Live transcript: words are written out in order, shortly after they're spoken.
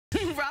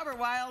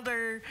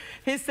Wilder.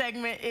 His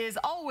segment is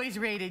always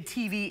rated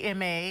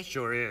TVMA.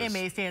 Sure is.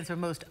 MA stands for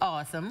most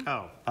awesome.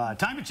 Oh,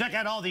 time to check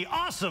out all the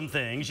awesome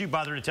things you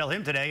bothered to tell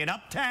him today in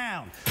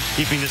Uptown.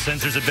 Keeping the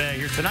censors at bay.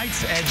 Here's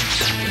tonight's Edge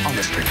on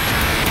the Street.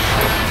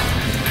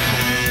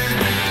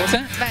 What's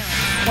that?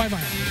 Violence. Why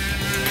violence?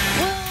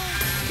 Well,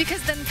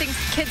 because then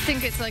kids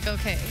think it's like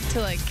okay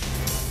to like,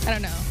 I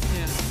don't know.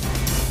 Yeah.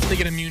 They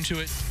get immune to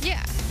it.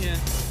 Yeah. Yeah.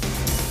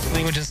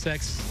 Language and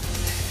sex.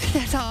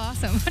 That's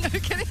awesome. No, I'm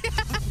kidding.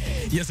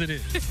 Yes, it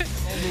is.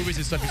 All movies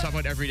and stuff you talk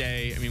about every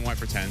day. I mean, why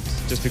pretend?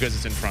 Just because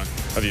it's in front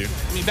of you.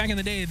 I mean, back in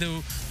the day,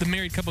 though, the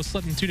married couple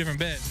slept in 2 different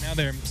beds. Now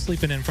they're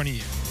sleeping in front of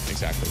you.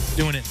 Exactly.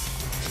 Doing it.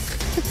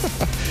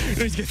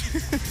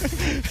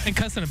 And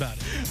cussing about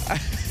it.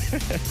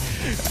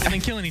 And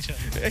then killing each other.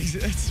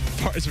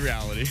 It's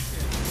reality.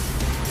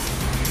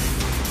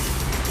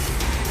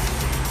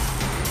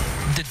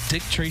 Did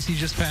Dick Tracy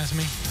just pass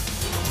me?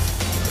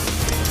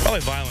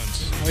 Probably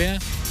violence. Oh, yeah?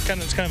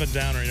 It's kind of a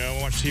downer, you know.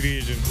 I watch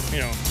TV to,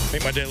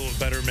 make my day a little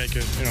better, make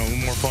it, a little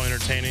more fun,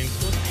 entertaining.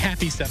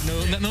 Happy stuff.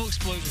 No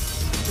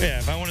explosions. Yeah,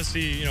 if I want to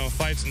see,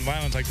 fights and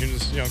violence, I can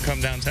just, come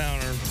downtown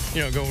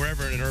or, go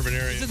wherever in an urban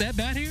area. Is it that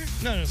bad here?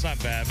 No, it's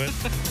not bad, but,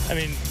 I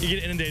mean, you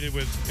get inundated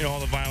with, all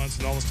the violence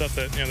and all the stuff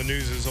that, the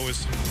news is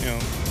always,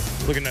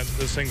 looking at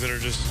those things that are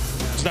just,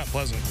 it's not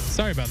pleasant.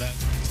 Sorry about that.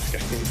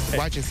 Okay.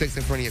 Watching sex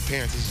in front of your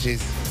parents is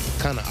just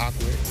kind of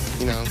awkward,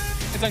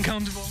 It's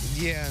uncomfortable.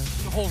 Yeah.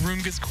 The whole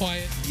room gets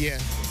quiet. Yeah.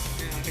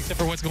 Except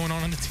for what's going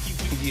on the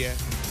TV. Yeah.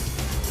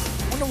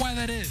 I wonder why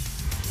that is.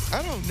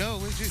 I don't know.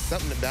 It's just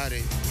something about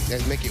it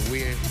that make it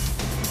weird.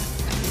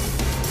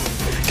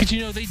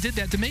 Because, they did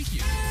that to make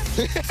you.